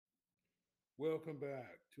Welcome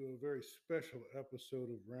back to a very special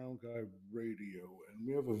episode of Brown Guy Radio. And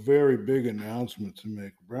we have a very big announcement to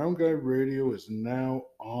make. Brown Guy Radio is now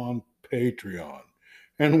on Patreon.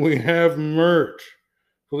 And we have merch.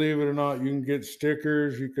 Believe it or not, you can get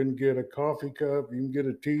stickers, you can get a coffee cup, you can get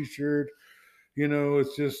a t shirt.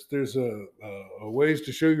 It's just there's a ways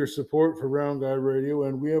to show your support for Brown Guy Radio.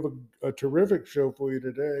 And we have a terrific show for you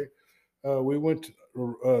today. We went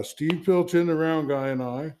to Steve Pilchin, the Round Guy, and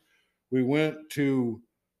I. We went to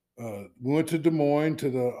Des Moines to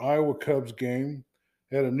the Iowa Cubs game,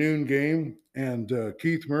 had a noon game, and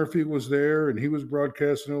Keith Murphy was there, and he was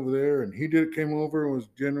broadcasting over there, and he came over and was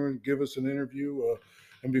genuine to give us an interview.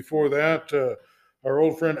 And before that, our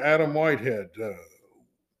old friend Adam Whitehead,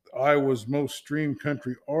 Iowa's most streamed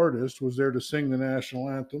country artist, was there to sing the national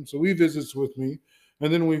anthem. So he visits with me,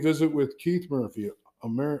 and then we visit with Keith Murphy,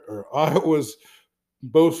 Iowa's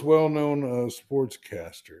most well-known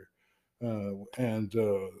sportscaster. And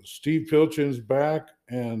Steve Pilchin's back,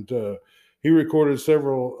 and he recorded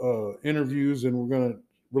several interviews, and we're going to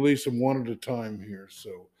release them one at a time here.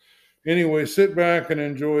 So anyway, sit back and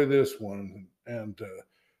enjoy this one. And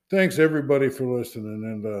thanks, everybody, for listening.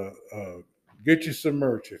 And get you some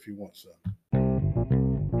merch if you want some.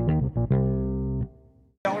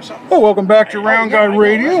 Well, welcome back to Round Guy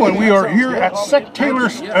Radio, and we are here at Sec Taylor,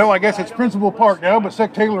 I guess it's Principal Park now, but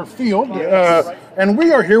Sec Taylor Field, and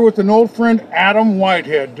we are here with an old friend, Adam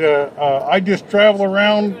Whitehead. I just travel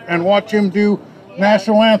around and watch him do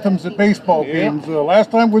national anthems at baseball games. Last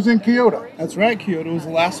time was in Kyoto. That's right, Kyoto was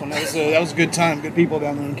the last one. That was a good time, good people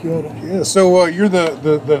down there in Kyoto. Yeah, so you're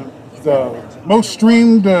the most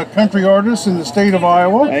streamed country artist in the state of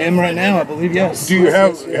Iowa. I am right now, I believe, yes. Do you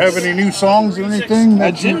have any new songs or anything?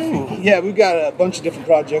 I do. Yeah, we've got a bunch of different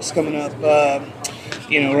projects coming up.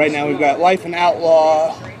 Right now we've got Life and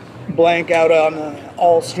Outlaw, Blank out on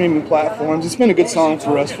all streaming platforms. It's been a good song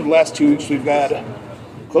for us. For the last 2 weeks, we've got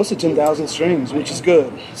close to 10,000 streams, which is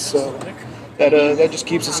good. So that just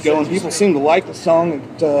keeps us going. People seem to like the song.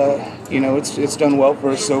 It's done well for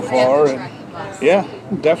us so far, and yeah,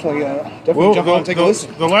 definitely jump on and take a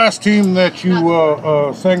listen. The last team that you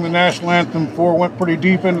sang the national anthem for went pretty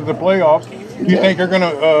deep into the playoffs. Do you think you're going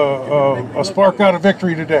to spark out a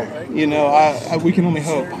victory today? We can only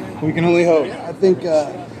hope. We can only hope. I think,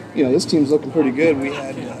 this team's looking pretty good. We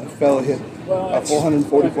had a fella hit a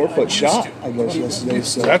 444-foot shot, I guess, yesterday.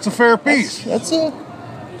 So that's a fair piece.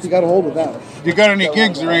 You got a hold of that. You got any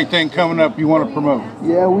gigs or anything coming up you want to promote?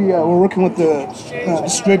 Yeah, we're working with the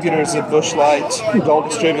distributors at Busch Light, Adult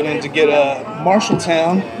Distributing, to get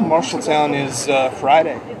Marshalltown. Marshalltown is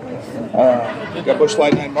Friday. We've got Busch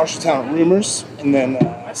Light Night, Marshalltown at Rumors, and then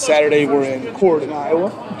Saturday we're in Corydon,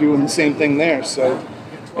 Iowa, doing the same thing there. So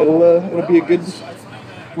it'll be a good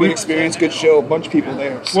experience, good show, a bunch of people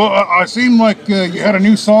there. So. Well, I seem like you had a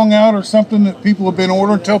new song out or something that people have been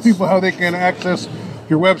ordering. Tell people how they can access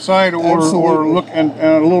your website or look and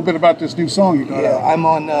a little bit about this new song you got out. I'm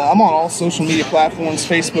on all social media platforms.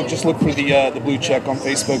 Facebook, just look for the blue check on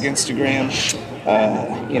Facebook, Instagram,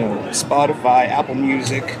 Spotify, Apple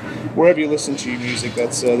Music, wherever you listen to your music.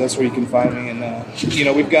 That's where you can find me.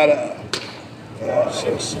 And we've got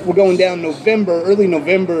we're going down early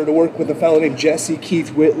November, to work with a fellow named Jesse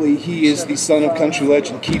Keith Whitley. He is the son of country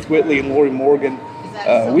legend Keith Whitley and Lori Morgan.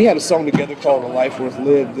 We had a song together called "A Life Worth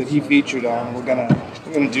Lived" that he featured on. We're gonna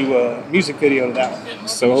do a music video to that one.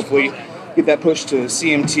 So hopefully get that pushed to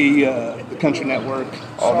CMT, the Country Network,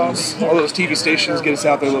 all those TV stations, get us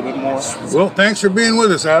out there a little bit more. Well, thanks for being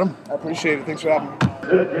with us, Adam. I appreciate it. Thanks for having me.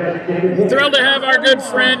 We're thrilled to have our good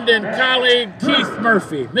friend and colleague Keith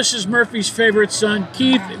Murphy, Mrs. Murphy's favorite son.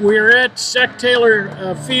 Keith, we're at Sec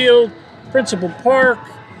Taylor Field, Principal Park.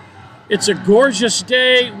 It's a gorgeous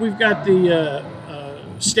day. We've got the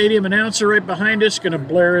stadium announcer right behind us, going to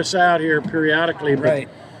blare us out here periodically. Right.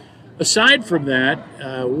 But aside from that,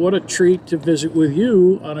 what a treat to visit with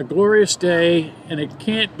you on a glorious day, and it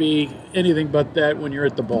can't be anything but that when you're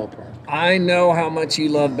at the ballpark. I know how much you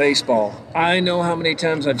love baseball. I know how many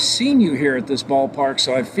times I've seen you here at this ballpark,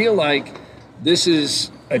 so I feel like this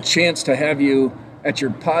is a chance to have you at your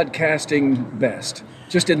podcasting best,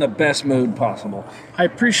 just in the best mood possible. I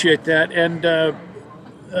appreciate that, and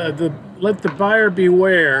let the buyer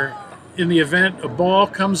beware. In the event a ball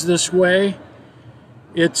comes this way,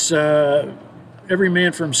 it's every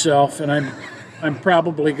man for himself, and I'm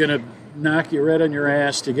probably going to knock you right on your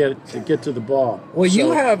ass to get to the ball. Well,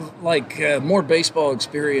 you have more baseball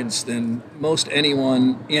experience than most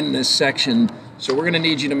anyone in this section, so we're going to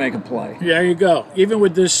need you to make a play. There you go. Even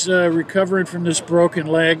with this recovering from this broken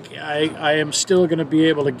leg, I am still going to be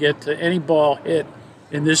able to get to any ball hit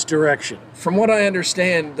in this direction. From what I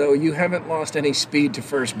understand, though, you haven't lost any speed to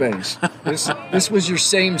first base. This was your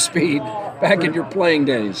same speed back in your playing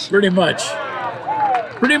days. Pretty much.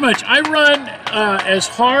 I run as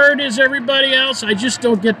hard as everybody else. I just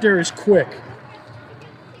don't get there as quick.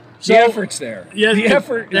 So, the effort's there. Yeah, the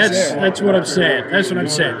effort is there. That's what I'm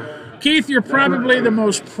saying. Keith, you're probably the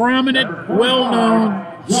most prominent, well-known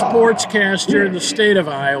sportscaster in the state of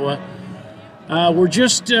Iowa. We're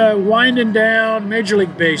just winding down Major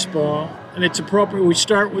League Baseball, and it's appropriate we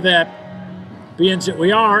start with that, being that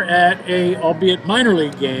we are at a, albeit minor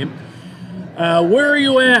league game. Where are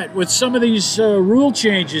you at with some of these rule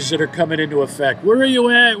changes that are coming into effect? Where are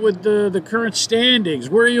you at with the current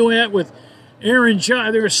standings? Where are you at with Aaron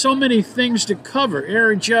Judge? There are so many things to cover.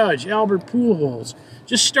 Aaron Judge, Albert Pujols.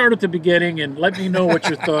 Just start at the beginning and let me know what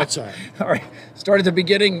your thoughts are. All right. Start at the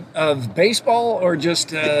beginning of baseball or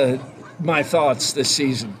just my thoughts this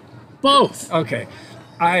season? Both. Okay.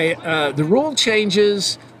 The rule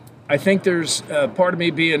changes, I think there's part of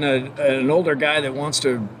me being an older guy that wants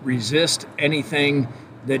to resist anything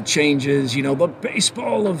that changes, the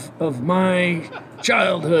baseball of my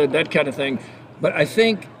childhood, that kind of thing. But I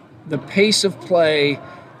think the pace of play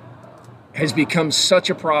has become such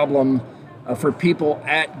a problem for people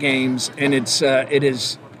at games, and it's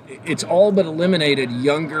all but eliminated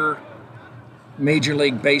younger Major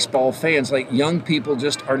League Baseball fans. Like, young people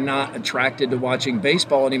just are not attracted to watching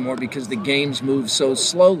baseball anymore because the games move so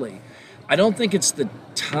slowly. I don't think it's the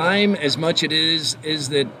time as much it is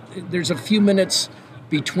that there's a few minutes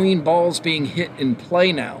between balls being hit in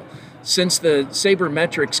play now. Since the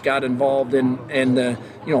sabermetrics got involved and the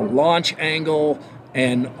launch angle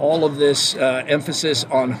and all of this emphasis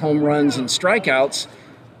on home runs and strikeouts,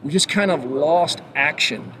 we just kind of lost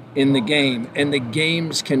action in the game, and the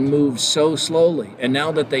games can move so slowly. And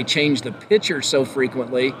now that they change the pitcher so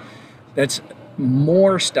frequently, that's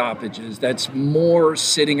more stoppages, that's more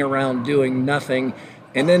sitting around doing nothing.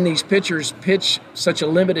 And then these pitchers pitch such a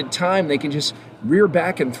limited time, they can just rear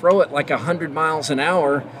back and throw it like 100 miles an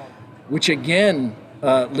hour, which again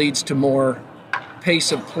leads to more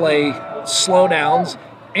pace of play slowdowns,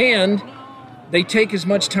 and they take as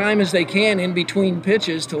much time as they can in between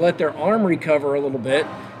pitches to let their arm recover a little bit,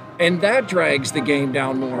 and that drags the game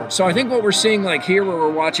down more. So I think what we're seeing, like here where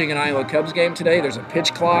we're watching an Iowa Cubs game today, there's a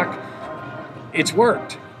pitch clock. It's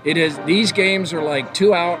worked. It is. These games are like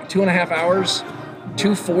 2.5 hours,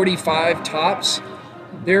 2:45 tops.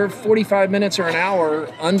 They're 45 minutes or an hour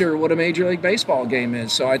under what a Major League Baseball game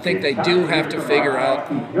is. So I think they do have to figure out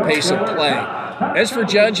pace of play. As for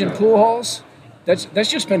Judge and Pujols,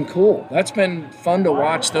 that's just been cool. That's been fun to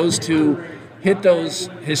watch those two hit those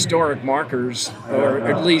historic markers, or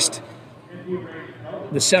at least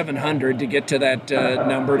the 700 to get to that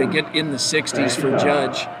number, to get in the 60s for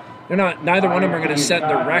Judge. Neither one of them are going to set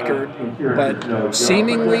the record, but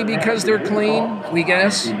seemingly because they're clean, we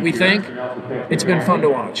think, it's been fun to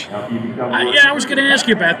watch. I was going to ask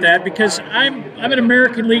you about that because I'm an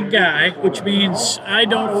American League guy, which means I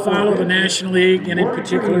don't follow the National League, and in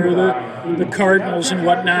particular the Cardinals and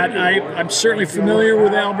whatnot. I'm certainly familiar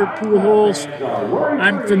with Albert Pujols.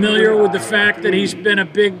 I'm familiar with the fact that he's been a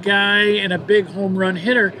big guy and a big home run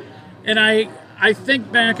hitter, and I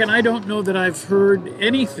think back, and I don't know that I've heard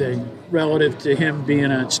anything relative to him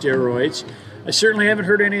being on steroids. I certainly haven't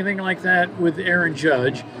heard anything like that with Aaron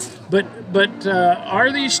Judge. But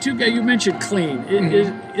are these two guys, you mentioned clean,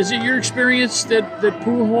 is it your experience that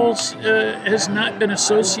Pujols has not been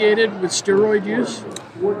associated with steroid use?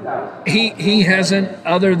 He hasn't,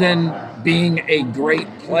 other than being a great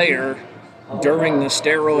player during the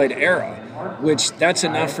steroid era, which that's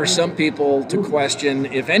enough for some people to question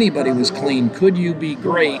if anybody was clean. Could you be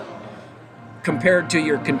great compared to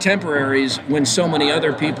your contemporaries when so many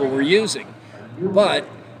other people were using? But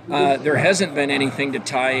there hasn't been anything to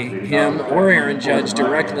tie him or Aaron Judge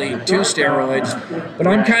directly to steroids. But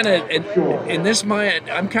I'm kind of,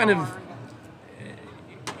 I'm kind of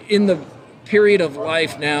in the period of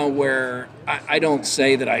life now where I don't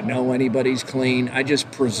say that I know anybody's clean. I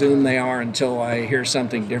just presume they are until I hear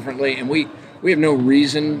something differently. And we have no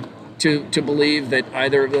reason to believe that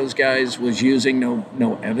either of those guys was using,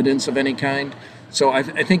 no evidence of any kind. So I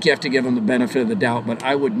think you have to give them the benefit of the doubt, but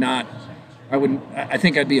I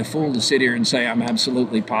think I'd be a fool to sit here and say I'm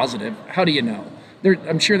absolutely positive. How do you know?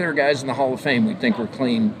 I'm sure there are guys in the Hall of Fame we think we're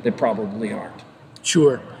clean that probably aren't.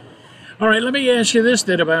 Sure. All right, let me ask you this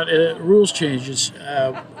then about rules changes.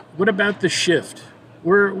 What about the shift?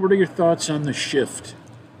 What are your thoughts on the shift?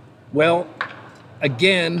 Well,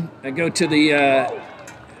 again, I go to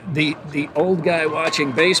the old guy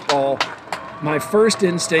watching baseball. My first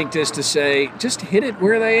instinct is to say, just hit it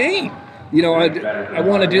where they aim. I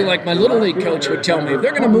want to do like my Little League coach would tell me, if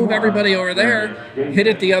they're going to move everybody over there, hit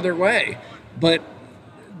it the other way. But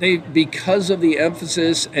because of the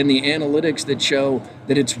emphasis and the analytics that show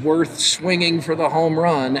that it's worth swinging for the home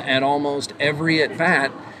run at almost every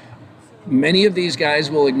at-bat, many of these guys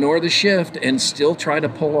will ignore the shift and still try to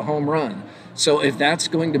pull a home run. So if that's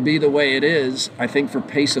going to be the way it is, I think for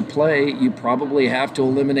pace of play, you probably have to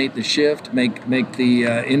eliminate the shift, make the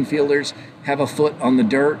infielders have a foot on the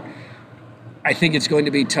dirt. I think it's going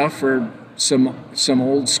to be tough for some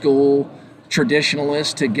old school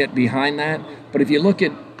traditionalists to get behind that. But if you look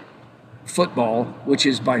at football, which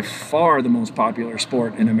is by far the most popular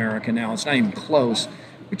sport in America now, it's not even close.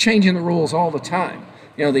 We're changing the rules all the time.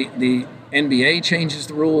 The NBA changes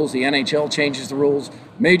the rules, the NHL changes the rules.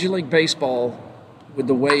 Major League Baseball, with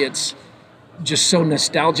the way it's just so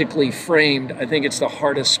nostalgically framed, I think it's the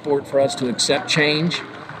hardest sport for us to accept change.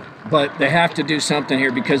 But they have to do something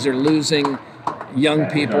here because they're losing young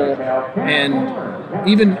people and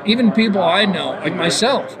even people I know, like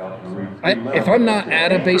myself. If I'm not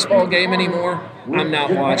at a baseball game anymore, I'm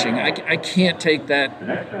not watching. I can't take that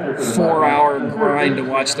 4-hour grind to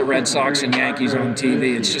watch the Red Sox and Yankees on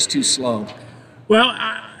TV. It's just too slow. Well,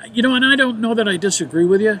 and I don't know that I disagree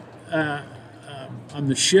with you on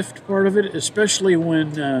the shift part of it, especially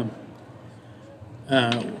when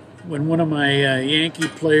one of my Yankee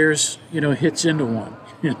players, hits into one.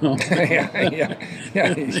 Yeah.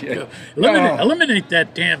 Eliminate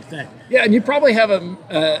that damn thing. Yeah, and you probably have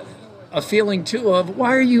a feeling too of,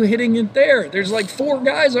 why are you hitting it there? There's like 4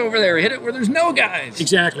 guys over there. Hit it where there's no guys.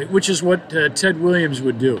 Exactly, which is what Ted Williams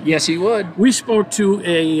would do. Yes, he would. We spoke to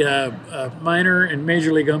a minor and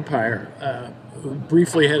major league umpire who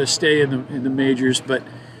briefly had a stay in the majors, but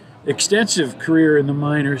extensive career in the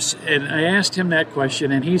minors. And I asked him that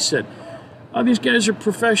question, and he said, "Oh, these guys are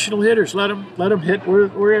professional hitters. Let them hit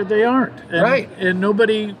where they aren't." And, right. And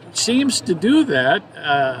nobody seems to do that.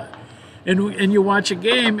 And you watch a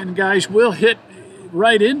game, and guys will hit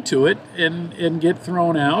right into it and get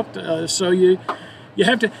thrown out. So you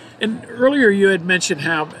have to. And earlier you had mentioned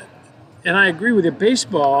how, and I agree with you,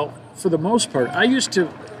 baseball, for the most part, I used to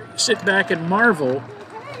sit back and marvel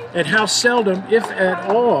at how seldom, if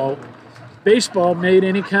at all, baseball made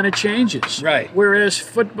any kind of changes. Right. Whereas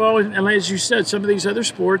football, and as you said, some of these other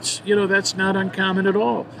sports, that's not uncommon at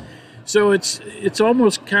all. So it's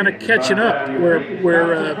almost kind of catching up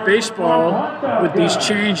where baseball with these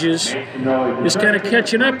changes is kind of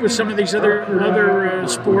catching up with some of these other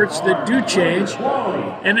sports that do change,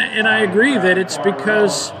 and I agree that it's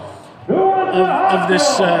because of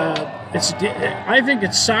this. I think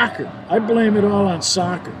it's soccer. I blame it all on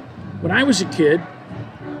soccer. When I was a kid,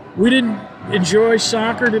 we didn't enjoy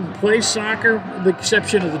soccer, didn't play soccer, with the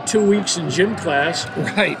exception of the 2 weeks in gym class.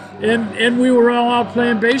 Right. And we were all out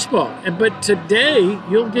playing baseball. But today,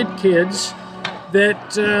 you'll get kids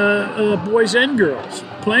that, boys and girls,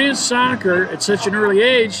 playing soccer at such an early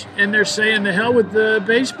age, and they're saying the hell with the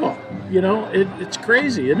baseball. It's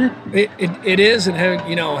crazy, isn't it? It is, and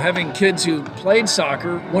having kids who played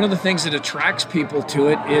soccer, one of the things that attracts people to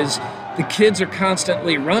it is the kids are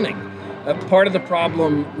constantly running. Part of the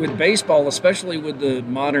problem with baseball, especially with the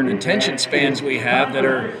modern attention spans we have that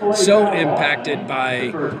are so impacted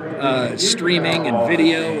by streaming and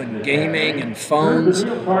video and gaming and phones,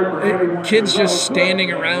 kids just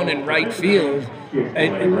standing around in right field,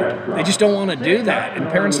 they just don't want to do that. And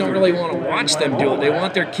parents don't really want to watch them do it. They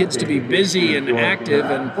want their kids to be busy and active.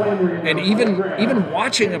 And even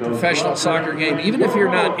watching a professional soccer game, even if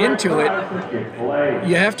you're not into it,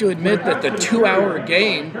 you have to admit that the 2-hour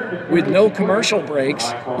game with no commercial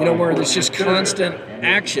breaks, where there's just constant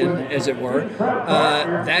action, as it were,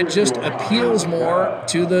 that just appeals more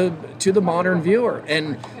to the modern viewer.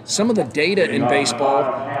 And some of the data in baseball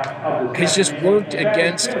has just worked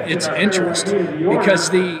against its interest, because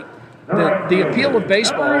the appeal of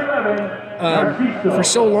baseball for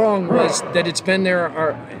so long was that it's been there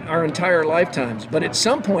our entire lifetimes. But at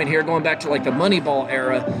some point here, going back to like the Moneyball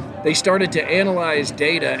era, they started to analyze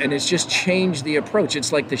data, and it's just changed the approach.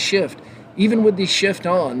 It's like the shift. Even with the shift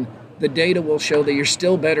on, the data will show that you're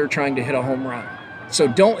still better trying to hit a home run. So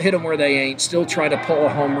don't hit them where they ain't. Still try to pull a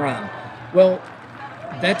home run. Well,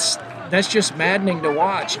 that's just maddening to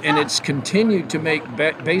watch, and it's continued to make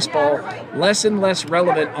baseball less and less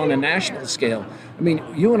relevant on a national scale. I mean,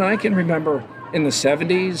 you and I can remember in the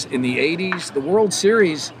 70s, in the 80s, the World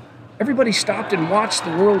Series, everybody stopped and watched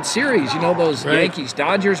the World Series. Those right.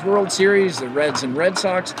 Yankees-Dodgers World Series, the Reds and Red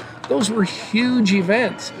Sox, those were huge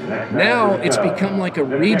events. Now it's become like a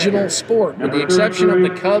regional sport, with the exception of the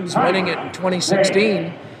Cubs winning it in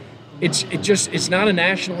 2016. It's not a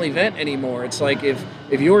national event anymore. It's like if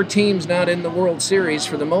if your team's not in the World Series,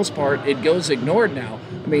 for the most part, it goes ignored now.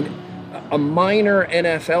 I mean, a minor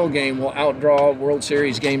NFL game will outdraw World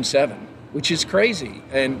Series Game 7, which is crazy.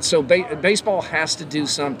 And so baseball has to do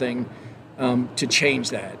something to change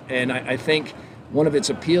that. And I think one of its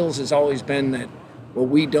appeals has always been that, well,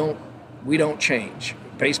 we don't change.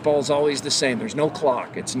 Baseball is always the same. There's no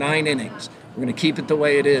clock. It's 9 innings. We're going to keep it the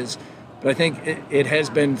way it is. But I think it has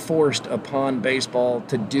been forced upon baseball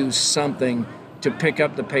to do something to pick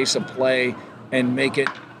up the pace of play and make it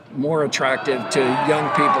more attractive to young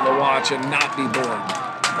people to watch and not be bored.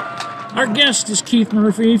 Our guest is Keith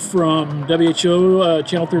Murphy from WHO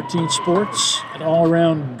Channel 13 Sports, an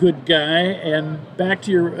all-around good guy. And back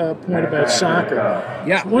to your point about soccer.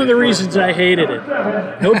 Yeah. One of the reasons I hated it,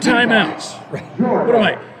 no timeouts. What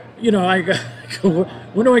am I go,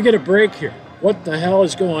 when do I get a break here? What the hell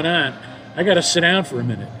is going on? I got to sit down for a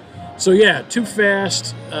minute. So yeah, too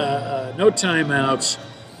fast, no timeouts.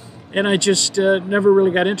 And I just never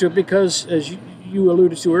really got into it because, as you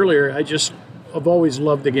alluded to earlier, I've always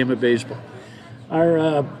loved the game of baseball.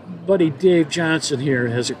 Our buddy Dave Johnson here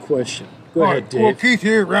has a question. Go ahead, Dave. Well, Keith,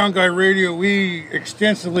 here at Round Guy Radio, we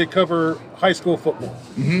extensively cover high school football.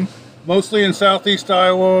 Mm-hmm. Mostly in southeast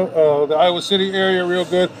Iowa, the Iowa City area, real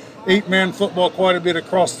good. 8-man football quite a bit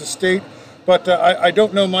across the state. But I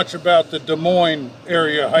don't know much about the Des Moines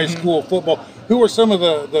area high school football. Who are some of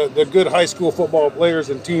the good high school football players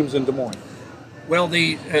and teams in Des Moines? Well,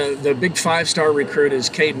 the big 5-star recruit is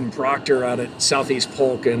Caden Proctor out at Southeast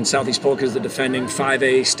Polk, and Southeast Polk is the defending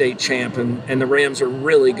 5A state champ, and the Rams are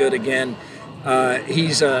really good again.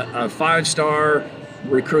 He's a 5-star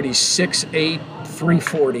recruit. He's 6'8",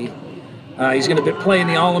 340. He's going to play in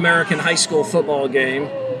the All-American high school football game.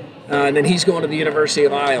 And then he's going to the University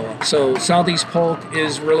of Iowa. So Southeast Polk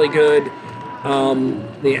is really good.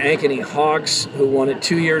 The Ankeny Hawks, who won it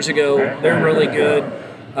 2 years ago, they're really good.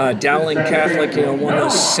 Dowling Catholic, won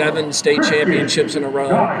those 7 state championships in a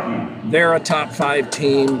row. They're a top 5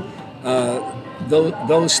 team.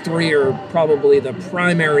 Those 3 are probably the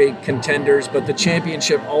primary contenders, but the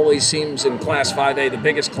championship always seems in Class 5A, the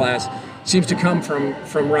biggest class, seems to come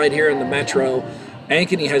from right here in the Metro.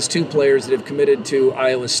 Ankeny has 2 players that have committed to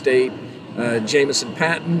Iowa State, Jamison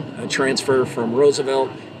Patton, a transfer from Roosevelt,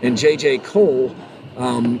 and J.J. Cole,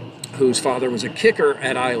 whose father was a kicker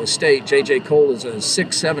at Iowa State. J.J. Cole is a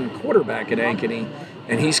 6'7" quarterback at Ankeny,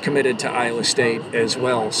 and he's committed to Iowa State as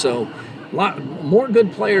well. So a lot more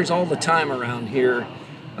good players all the time around here.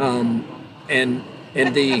 And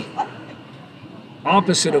the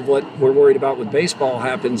opposite of what we're worried about with baseball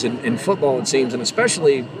happens in football, it seems, and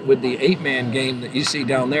especially with the 8-man game that you see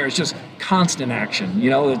down there. It's just constant action.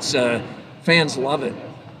 It's fans love it.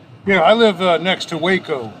 Yeah, I live next to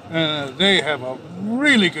Waco. They have a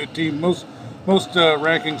really good team. Most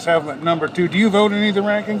rankings have them at number 2. Do you vote in any of the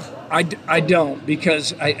rankings? I don't,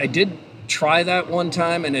 because I did try that one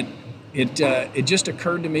time, and it just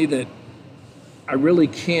occurred to me that I really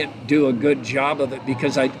can't do a good job of it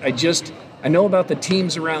because I know about the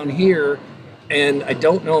teams around here, and I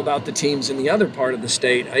don't know about the teams in the other part of the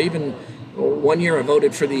state. One year I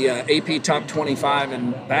voted for the AP Top 25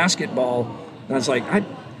 in basketball, and I was like,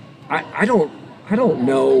 I don't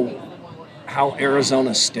know how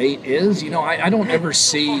Arizona State is. I don't ever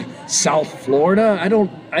see South Florida. I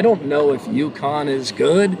don't know if UConn is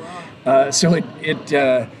good. So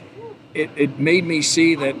it made me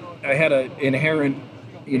see that I had an inherent,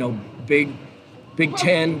 Big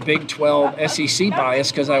 10, Big 12, SEC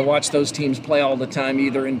bias because I watch those teams play all the time,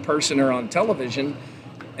 either in person or on television.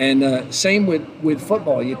 And same with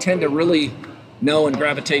football. You tend to really know and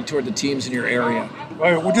gravitate toward the teams in your area. All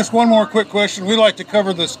right, well, just one more quick question. We like to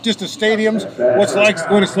cover the stadiums. What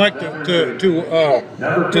it's like to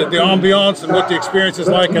the ambiance and what the experience is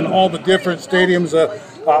like in all the different stadiums.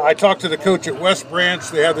 I talked to the coach at West Branch.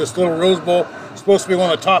 They have this little Rose Bowl. It's supposed to be one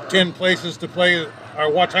of the top 10 places to play or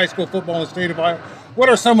watch high school football in the state of Iowa. What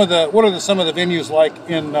are some of the venues like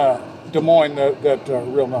in Des Moines that are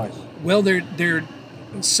real nice? Well, they're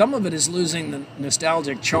some of it is losing the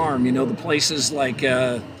nostalgic charm. The places like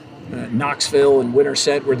Knoxville and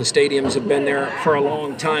Winterset, where the stadiums have been there for a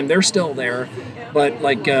long time, they're still there. But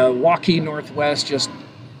like Waukee Northwest just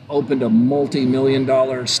opened a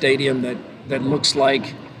multi-million-dollar stadium that looks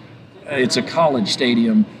like it's a college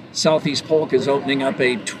stadium. Southeast Polk is opening up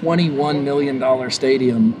a $21 million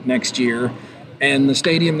stadium next year, and the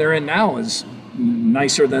stadium they're in now is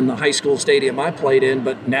nicer than the high school stadium I played in,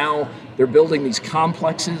 but now they're building these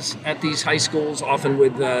complexes at these high schools, often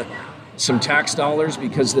with some tax dollars,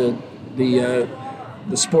 because the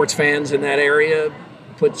sports fans in that area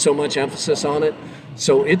put so much emphasis on it.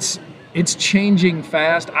 So it's it's changing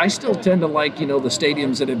fast. I still tend to like, the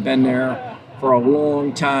stadiums that have been there for a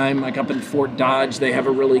long time. Like up in Fort Dodge, they have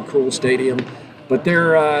a really cool stadium, but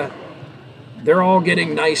they're all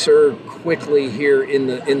getting nicer quickly here in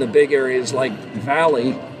the big areas like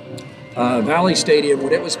Valley Stadium.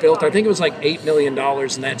 When it was built, I think it was like $8 million,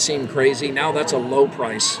 and that seemed crazy. Now that's a low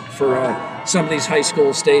price for some of these high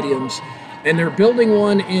school stadiums. And they're building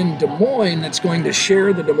one in Des Moines that's going to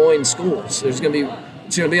share the Des Moines schools. It's going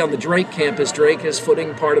to be on the Drake campus. Drake is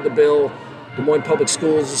footing part of the bill. Des Moines Public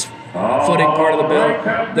Schools is footing part of the bill.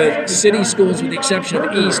 The city schools, with the exception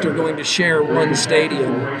of East, are going to share one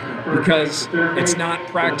stadium because it's not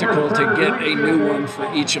practical to get a new one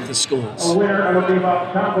for each of the schools.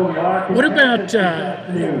 What about,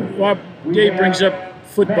 while Dave brings up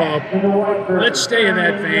football, let's stay in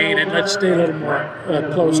that vein and let's stay a little more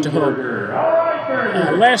close to home.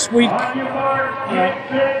 Last week,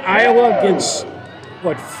 Iowa gets,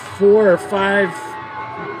 4 or 5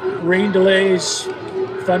 rain delays,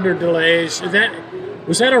 thunder delays.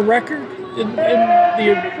 Was that a record in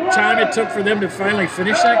the time it took for them to finally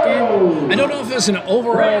finish that game? I don't know if it was an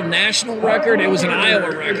overall national record. It was an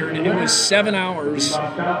Iowa record. It was 7 hours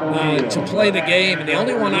to play the game. And the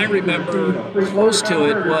only one I remember close to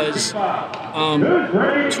it was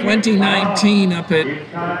 2019 up at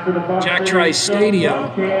Jack Trice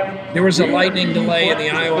Stadium. There was a lightning delay in the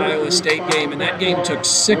Iowa State game, and that game took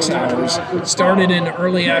 6 hours. Started in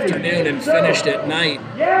early afternoon and finished at night.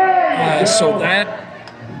 So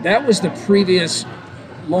that was the previous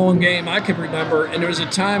long game I could remember. And there was a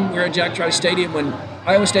time we were at Jack Trice Stadium when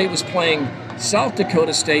Iowa State was playing South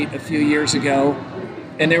Dakota State a few years ago,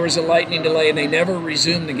 and there was a lightning delay, and they never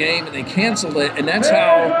resumed the game, and they canceled it. And that's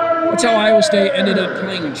how Iowa State ended up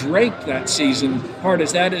playing Drake that season. Hard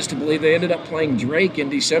as that is to believe, they ended up playing Drake in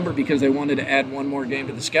December because they wanted to add one more game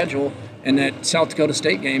to the schedule, and that South Dakota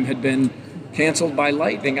State game had been canceled by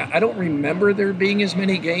lightning. I don't remember there being as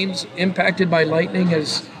many games impacted by lightning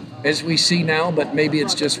as we see now, but maybe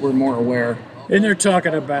it's just we're more aware. And they're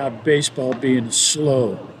talking about baseball being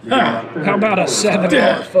slow. How about a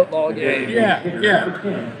 7-hour football game? Yeah.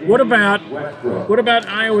 What about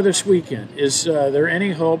Iowa this weekend? Is there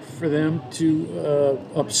any hope for them to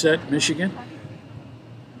upset Michigan?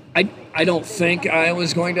 I don't think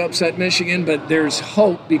Iowa's going to upset Michigan, but there's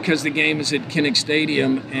hope because the game is at Kinnick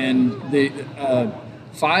Stadium, and the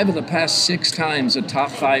 5 of the past 6 times a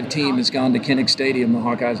top 5 team has gone to Kinnick Stadium, the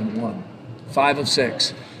Hawkeyes have won. 5 of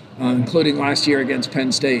 6, including last year against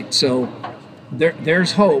Penn State. So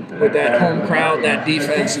there's hope with that home crowd, that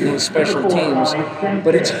defense, and those special teams.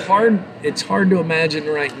 But it's hard to imagine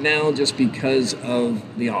right now just because of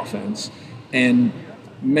the offense. And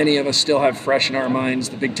many of us still have fresh in our minds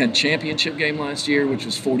the Big Ten championship game last year, which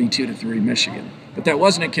was 42-3 Michigan. But that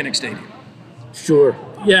wasn't at Kinnick Stadium. Sure.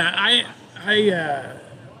 Yeah,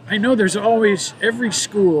 I know there's always, every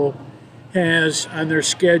school has on their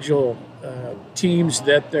schedule teams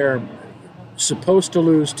that they're supposed to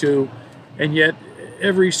lose to, and yet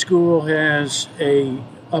every school has a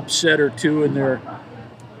upset or two in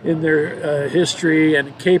their history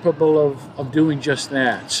and capable of doing just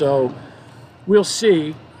that. So we'll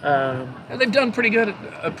see. They've done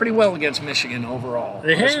pretty well against Michigan overall,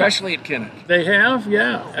 especially at Kinnick. They have,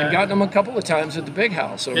 yeah. They've gotten them a couple of times at the Big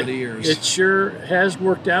House over the years. It sure has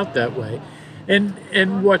worked out that way.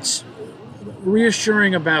 And what's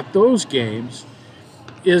reassuring about those games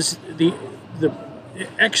is the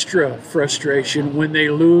extra frustration when they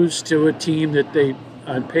lose to a team that they,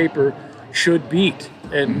 on paper, should beat.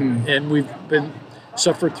 And we've been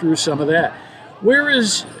suffered through some of that. Where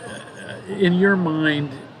is, in your mind,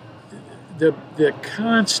 the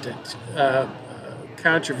constant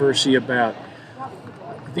controversy about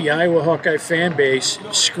the Iowa Hawkeye fan base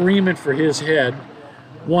screaming for his head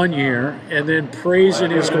one year and then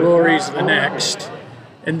praising his glories the next,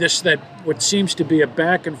 and that what seems to be a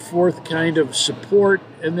back and forth kind of support,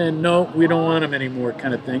 and then no, we don't want him anymore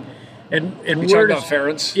kind of thing. And where does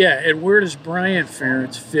Ferentz? Yeah, and where does Brian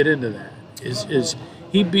Ferentz fit into that? Is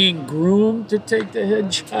he being groomed to take the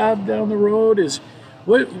head job down the road?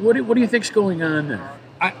 What do you think's going on there?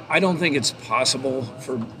 I don't think it's possible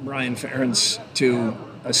for Brian Ferentz to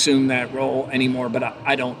assume that role anymore, but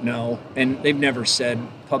I don't know. And they've never said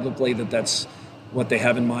publicly that that's what they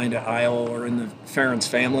have in mind at Iowa or in the Ferentz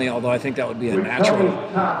family, although I think that would be a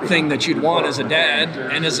natural thing that you'd want as a dad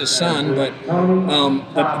and as a son. But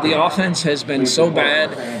the offense has been so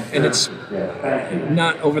bad, and it's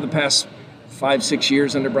not over the past 5-6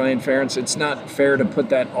 years under Brian Ferentz. It's not fair to put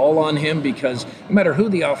that all on him because no matter who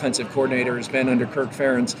the offensive coordinator has been under Kirk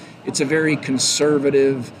Ferentz, it's a very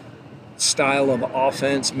conservative style of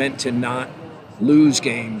offense meant to not lose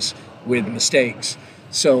games. with mistakes.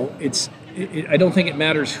 So I don't think it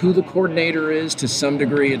matters who the coordinator is. To some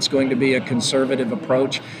degree, it's going to be a conservative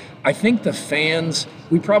approach. I think the fans,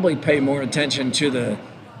 we probably pay more attention to the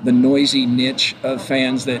noisy niche of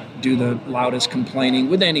fans that do the loudest complaining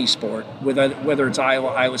with any sport, whether it's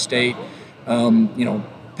Iowa State,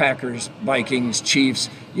 Packers, Vikings, Chiefs.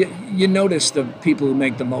 You notice the people who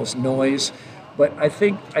make the most noise. But I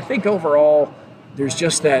think overall, there's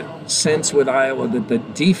just that sense with Iowa that the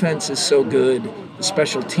defense is so good, the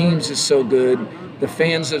special teams is so good, the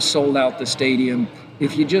fans have sold out the stadium.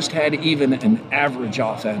 If you just had even an average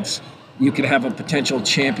offense, you could have a potential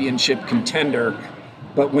championship contender.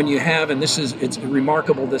 But when you have, and it's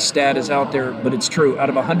remarkable, this stat is out there, but it's true, out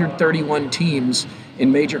of 131 teams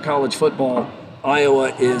in major college football,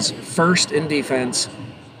 Iowa is first in defense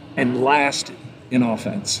and last in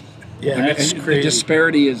offense. Yeah, that's crazy. The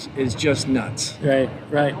disparity is just nuts.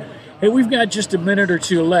 Right. Hey, we've got just a minute or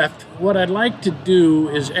two left. What I'd like to do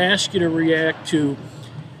is ask you to react to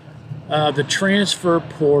the transfer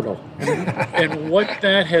portal and what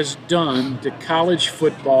that has done to college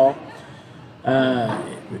football,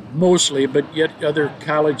 mostly, but yet other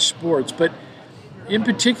college sports. But in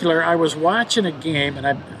particular, I was watching a game,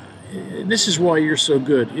 and this is why you're so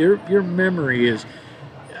good. Your memory is.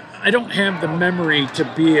 I don't have the memory to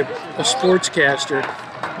be a sportscaster.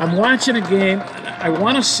 I'm watching a game. I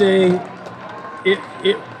want to say it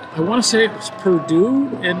was Purdue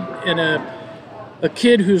and a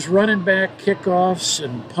kid who's running back kickoffs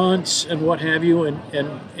and punts and what have you,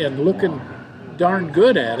 and looking darn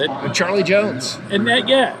good at it. With Charlie Jones. And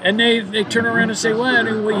they turn around and say, well,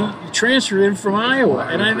 he transferred in from Iowa.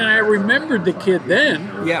 And I remembered the kid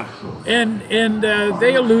then. Yeah. And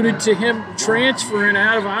they alluded to him transferring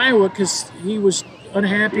out of Iowa because he was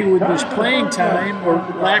unhappy with his playing time or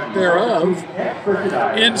lack thereof.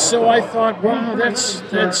 And so I thought, wow, that's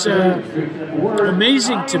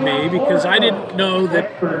amazing to me, because I didn't know that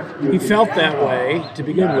he felt that way to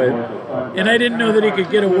begin with. And I didn't know that he could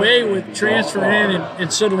get away with transferring in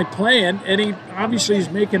and suddenly playing. And he obviously is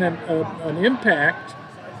making an impact.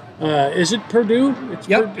 Is it Purdue?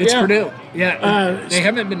 It's Purdue. Yeah, they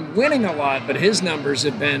haven't been winning a lot, but his numbers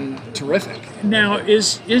have been terrific. Now,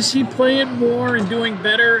 is he playing more and doing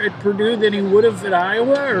better at Purdue than he would have at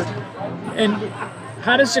Iowa? And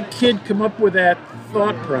how does a kid come up with that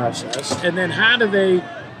thought process? And then how do they,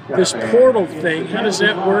 this portal thing, how does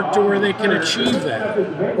that work to where they can achieve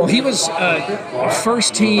that? Well, he was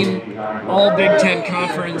first team All Big Ten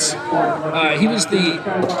Conference. He was the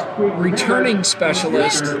returning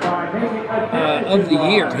specialist of the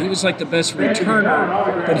year. He was like the best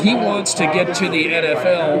returner, but he wants to get to the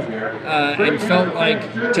NFL and felt like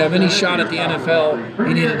to have any shot at the NFL,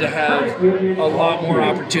 he needed to have a lot more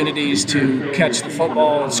opportunities to catch the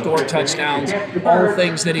football and score touchdowns, all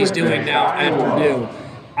things that he's doing now at Purdue.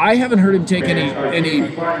 I haven't heard him take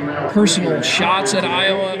any personal shots at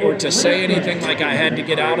Iowa or to say anything like I had to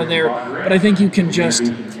get out of there, but I think you can just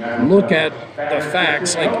look at the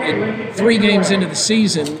facts. Like in 3 games into the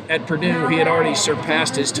season at Purdue, he had already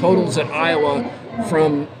surpassed his totals at Iowa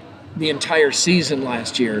from the entire season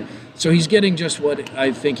last year. So he's getting just what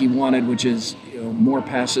I think he wanted, which is more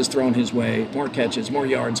passes thrown his way, more catches, more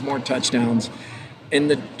yards, more touchdowns. And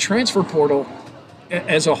the transfer portal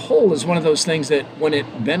as a whole is one of those things that when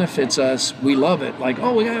it benefits us, we love it. Like,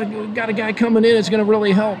 oh, we got a guy coming in, it's going to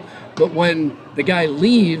really help. But when the guy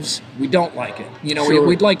leaves, we don't like it. Sure.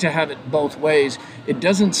 We'd like to have it both ways. It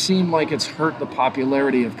doesn't seem like it's hurt the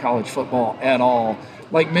popularity of college football at all.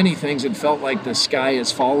 Like many things, it felt like the sky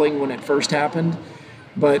is falling when it first happened.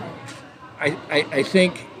 But I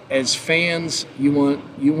think as fans, you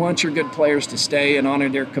want your good players to stay and honor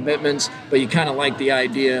their commitments, but you kind of like the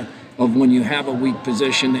idea of when you have a weak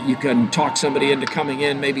position that you can talk somebody into coming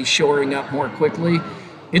in, maybe shoring up more quickly.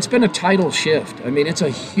 It's been a title shift. I mean, it's a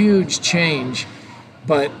huge change,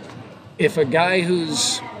 but if a guy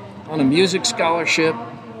who's on a music scholarship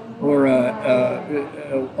or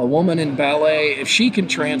a woman in ballet, if she can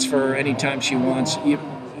transfer anytime she wants,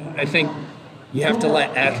 I think you have to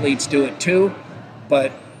let athletes do it too.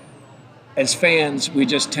 But as fans, we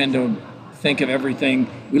just tend to think of everything.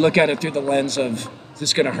 We look at it through the lens of, is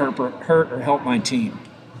this going to hurt or help my team?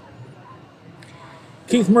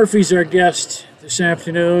 Keith Murphy's our guest this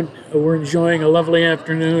afternoon. We're enjoying a lovely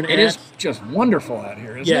afternoon. It is just wonderful out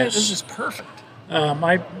here, isn't it? This is perfect.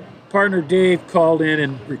 My partner Dave called in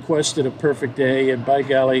and requested a perfect day, and by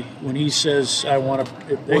golly, when he says I want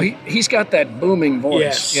to... Well, he's got that booming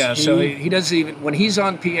voice. Yes, yeah, so he doesn't even... When he's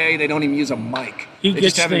on PA, they don't even use a mic. He they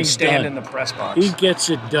gets just have him things stand done. in the press box. He gets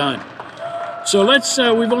it done. So let's,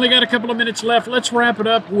 we've only got a couple of minutes left. Let's wrap it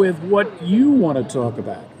up with what you want to talk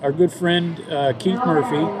about. Our good friend, Keith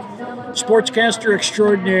Murphy, sportscaster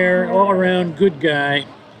extraordinaire, all around good guy.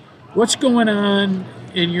 What's going on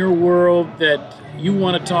in your world that you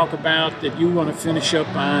want to talk about, that you want to finish up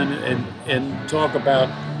on and talk about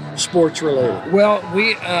sports related? Well,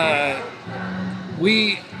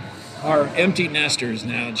 we are empty nesters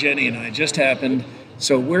now. Jenny and I just happened.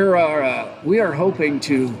 So we are hoping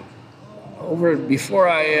to, before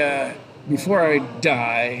I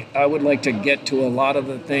die, I would like to get to a lot of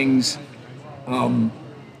the things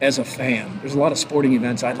as a fan. There's a lot of sporting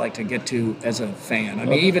events I'd like to get to as a fan. I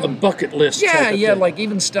mean, even a bucket list. Yeah, like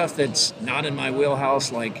even stuff that's not in my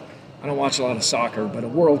wheelhouse. Like, I don't watch a lot of soccer, but a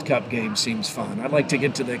World Cup game seems fun. I'd like to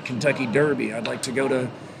get to the Kentucky Derby. I'd like to go to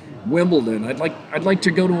Wimbledon. I'd like to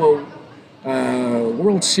go to a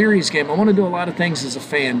World Series game. I want to do a lot of things as a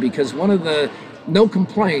fan, because one of the, no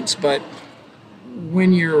complaints, but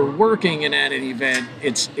when you're working and at an event,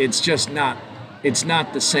 it's just not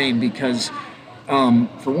the same, because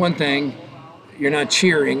for one thing, you're not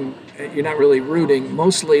cheering, you're not really rooting.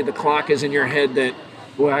 Mostly the clock is in your head that,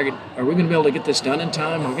 boy, are we going to be able to get this done in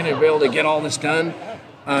time? Are we going to be able to get all this done?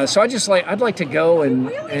 So I'd like to go and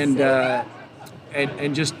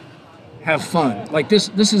just have fun. Like this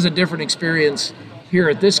is a different experience here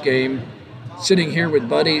at this game, sitting here with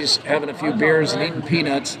buddies, having a few beers and eating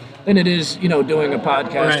peanuts, than it is, doing a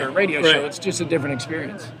podcast or a radio show. It's just a different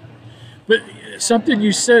experience. But something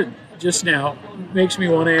you said just now makes me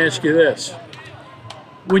want to ask you this.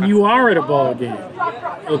 When you are at a ball game,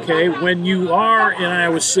 okay, when you are in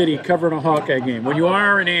Iowa City covering a Hawkeye game, when you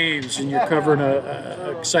are in Ames and you're covering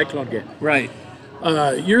a Cyclone game, right?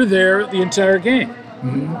 You're there the entire game.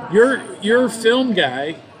 Mm-hmm. Your film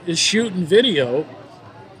guy is shooting video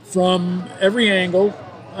from every angle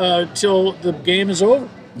till the game is over.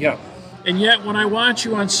 Yeah. And yet, when I watch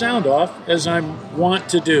you on Sound Off, as I'm wont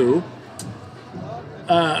to do,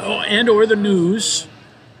 and or the news,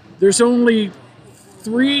 there's only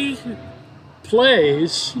 3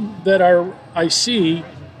 plays that I see,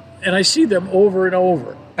 and I see them over and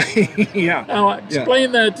over. Yeah. Now,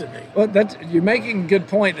 explain that to me. Well, you're making a good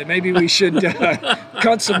point that maybe we should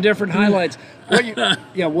cut some different highlights.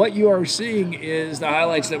 What you are seeing is the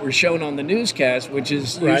highlights that were shown on the newscast, which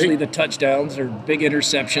is usually the touchdowns or big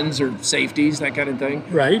interceptions or safeties, that kind of thing.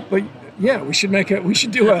 Right. But yeah, we should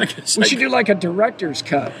do like a director's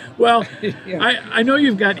cut. Well, I know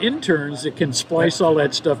you've got interns that can splice all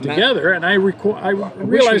that stuff together, and I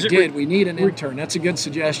realize we need an intern. That's a good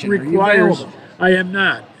suggestion. Requires. I am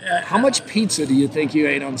not. How much pizza do you think you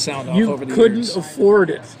ate on Sound Off over the years? You couldn't afford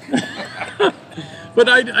it. But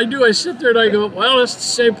I do. I sit there and I go, well, it's the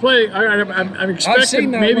same play. I'm expecting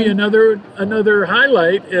maybe another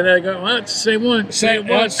highlight, and I go, well, it's the same one. Same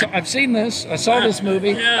one. I've seen this. I saw this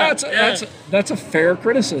movie. That's a fair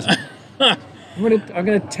criticism. I'm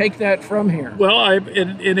gonna take that from here. Well,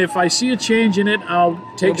 and if I see a change in it, I'll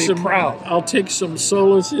take some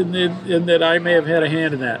solace in that I may have had a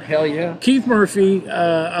hand in that. Hell yeah, Keith Murphy,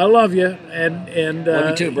 I love you, and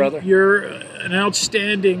love you too, brother. You're an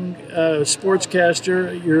outstanding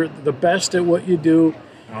sportscaster. You're the best at what you do.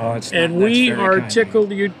 Oh, it's and we are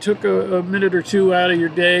tickled you took a minute or two out of your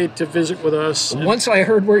day to visit with us. Once I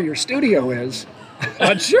heard where your studio is,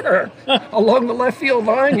 sure, along the left field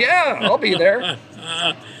line, yeah, I'll be there.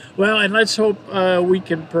 Well, and let's hope we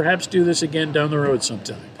can perhaps do this again down the road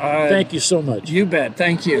sometime. Thank you so much. You bet.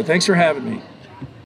 Thank you. Thanks for having me.